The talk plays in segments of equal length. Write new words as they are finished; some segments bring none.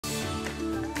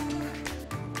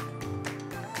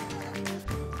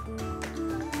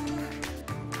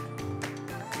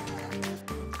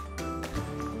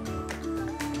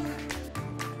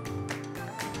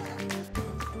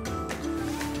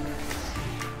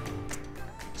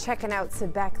Checking out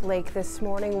Sebec Lake this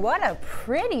morning. What a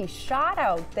pretty shot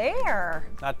out there.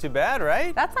 Not too bad,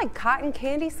 right? That's like cotton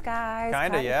candy skies,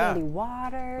 Kinda, yeah. cotton candy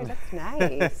water.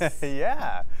 That's nice.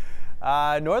 Yeah.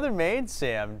 Northern Maine,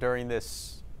 Sam, during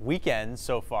this weekend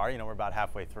so far, we're about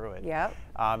halfway through it. Yep.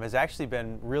 Has actually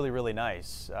been really, really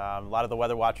nice. A lot of the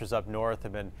weather watchers up north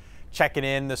have been checking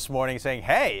in this morning saying,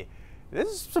 hey, this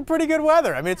is some pretty good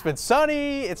weather. I mean, it's been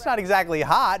sunny. It's not exactly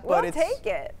hot, but We'll take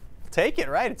it. Take it,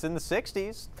 right? It's in the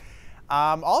 60s.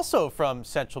 Also from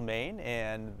Central Maine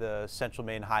and the Central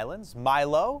Maine Highlands,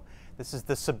 Milo. This is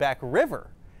the Sebec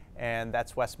River, and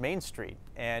that's West Main Street.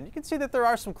 And you can see that there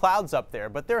are some clouds up there,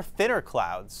 but they're thinner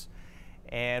clouds.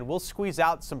 And we'll squeeze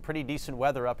out some pretty decent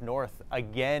weather up north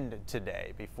again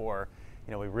today before,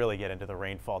 we really get into the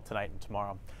rainfall tonight and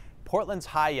tomorrow. Portland's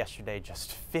high yesterday,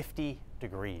 just 50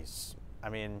 degrees. I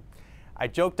mean, I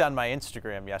joked on my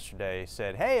Instagram yesterday,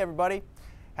 said, hey, everybody,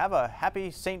 have a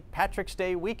happy St. Patrick's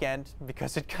Day weekend,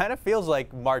 because it kind of feels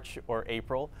like March or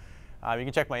April. You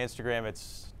can check my Instagram.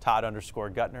 It's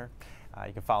Todd_Gutner.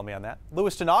 You can follow me on that.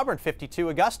 Lewiston, Auburn, 52.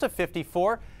 Augusta,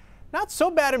 54. Not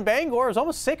so bad in Bangor. It was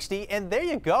almost 60. And there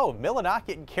you go.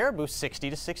 Millinocket and Caribou, 60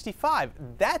 to 65.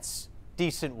 That's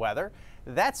decent weather.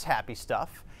 That's happy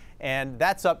stuff. And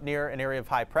that's up near an area of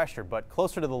high pressure. But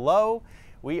closer to the low,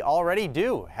 we already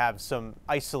do have some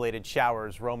isolated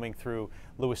showers roaming through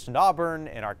Lewiston, Auburn,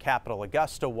 and our capital,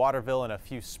 Augusta, Waterville, and a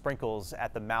few sprinkles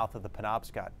at the mouth of the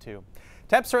Penobscot, too.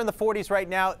 Temps are in the 40s right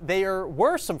now. There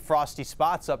were some frosty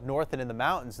spots up north and in the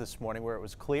mountains this morning where it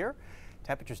was clear.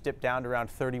 Temperatures dipped down to around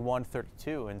 31,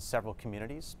 32 in several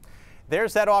communities.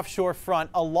 There's that offshore front.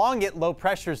 Along it, low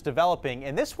pressure is developing,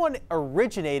 and this one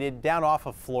originated down off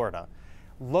of Florida,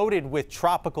 loaded with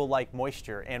tropical-like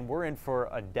moisture, and we're in for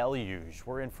a deluge.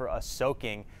 We're in for a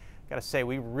soaking. Gotta say,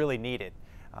 we really need it,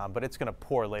 but it's gonna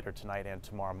pour later tonight and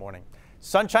tomorrow morning.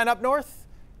 Sunshine up north,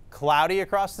 cloudy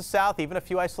across the south, even a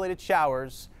few isolated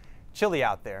showers. Chilly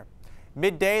out there.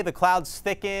 Midday, the clouds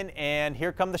thicken, and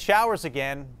here come the showers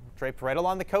again, draped right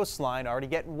along the coastline, already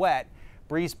getting wet.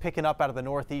 Breeze picking up out of the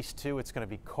northeast, too. It's gonna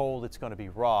be cold, it's gonna be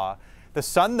raw. The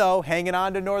sun, though, hanging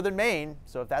on to northern Maine,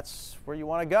 so if that's where you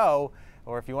wanna go,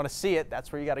 or if you want to see it,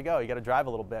 that's where you got to go. You got to drive a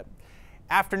little bit.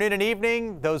 Afternoon and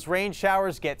evening, those rain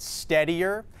showers get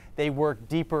steadier. They work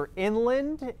deeper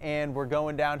inland, and we're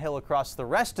going downhill across the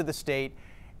rest of the state.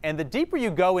 And the deeper you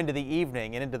go into the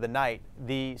evening and into the night,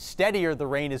 the steadier the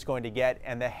rain is going to get,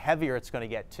 and the heavier it's going to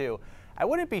get too. I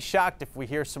wouldn't be shocked if we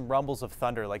hear some rumbles of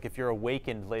thunder, like if you're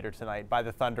awakened later tonight by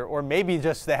the thunder, or maybe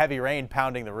just the heavy rain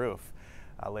pounding the roof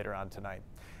later on tonight.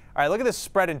 All right, look at this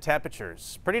spread in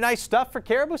temperatures. Pretty nice stuff for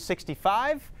Caribou,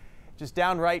 65. Just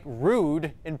downright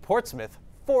rude in Portsmouth,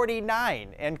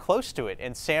 49, and close to it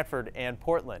in Sanford and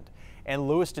Portland. And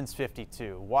Lewiston's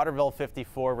 52, Waterville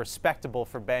 54, respectable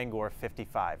for Bangor,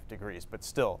 55 degrees, but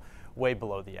still way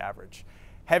below the average.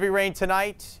 Heavy rain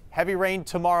tonight, heavy rain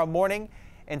tomorrow morning,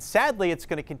 and sadly it's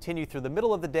going to continue through the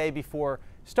middle of the day before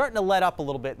starting to let up a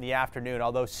little bit in the afternoon,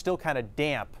 although still kind of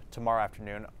damp tomorrow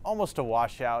afternoon. Almost a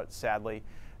washout, sadly.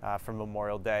 For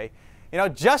Memorial Day.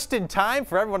 Just in time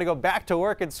for everyone to go back to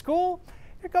work and school,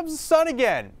 here comes the sun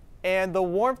again. And the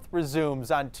warmth resumes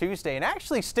on Tuesday and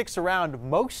actually sticks around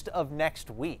most of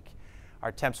next week.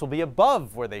 Our temps will be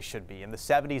above where they should be, in the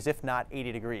 70s, if not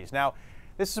 80 degrees. Now,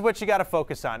 this is what you got to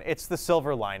focus on. It's the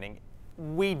silver lining.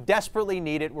 We desperately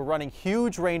need it. We're running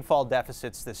huge rainfall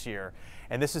deficits this year,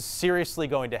 and this is seriously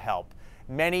going to help.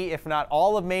 Many, if not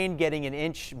all of Maine, getting an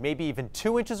inch, maybe even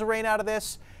 2 inches of rain out of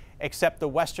this, except the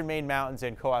western Maine mountains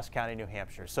in Coos County, New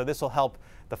Hampshire. So this will help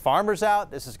the farmers out.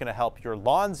 This is going to help your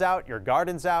lawns out, your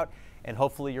gardens out, and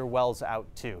hopefully your wells out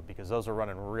too, because those are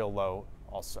running real low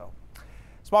also.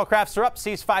 Small crafts are up,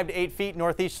 seas 5 to 8 feet,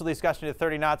 northeasterlies gusting to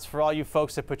 30 knots for all you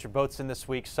folks that put your boats in this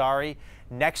week. Sorry.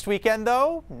 Next weekend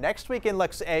though, next weekend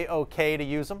looks a-okay to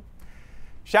use them.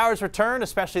 Showers return,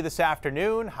 especially this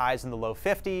afternoon, highs in the low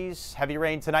 50s, heavy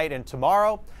rain tonight and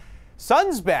tomorrow.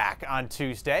 Sun's back on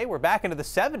Tuesday. We're back into the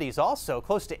 70s also,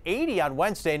 close to 80 on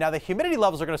Wednesday. Now the humidity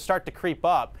levels are going to start to creep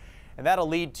up, and that'll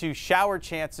lead to shower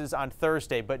chances on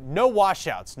Thursday, but no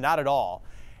washouts, not at all.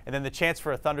 And then the chance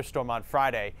for a thunderstorm on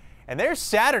Friday. And there's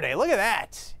Saturday. Look at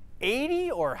that.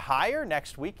 80 or higher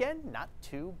next weekend. Not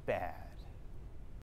too bad.